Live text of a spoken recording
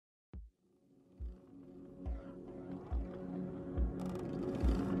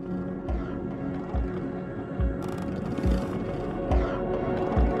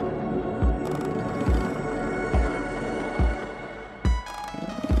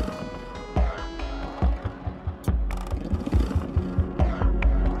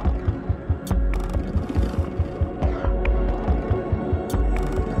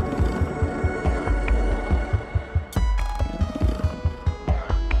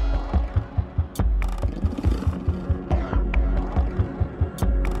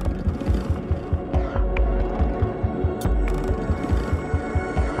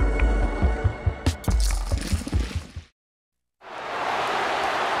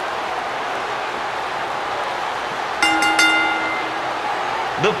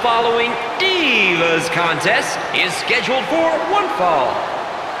The following Divas contest is scheduled for one fall.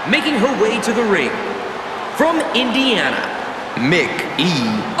 Making her way to the ring, from Indiana, Mickie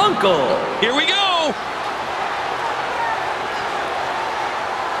Knuckles. Here we go!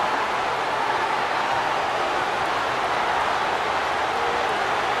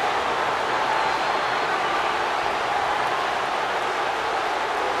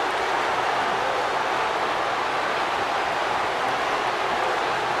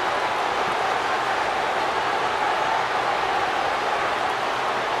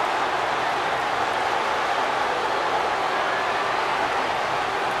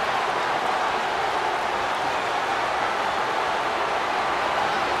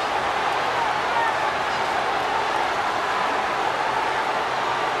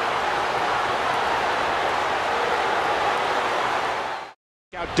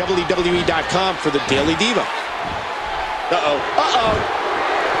 WWE.com for the Daily Diva.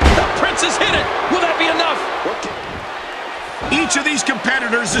 The Princess hit it! Will that be enough? Each of these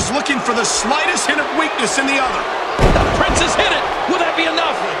competitors is looking for the slightest hint of weakness in the other. The Princess hit it! Will that be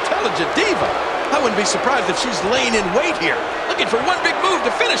enough? Intelligent Diva. I wouldn't be surprised if she's laying in wait here, looking for one big move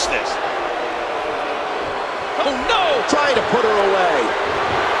to finish this. Oh no! Trying to put her away.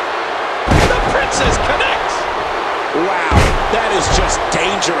 The Princess connects! Wow, that is just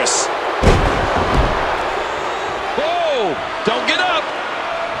dangerous. Whoa! Don't get up!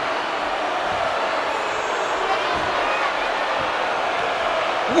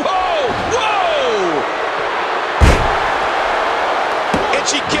 Whoa! Whoa! And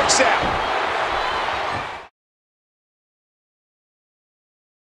she kicks out.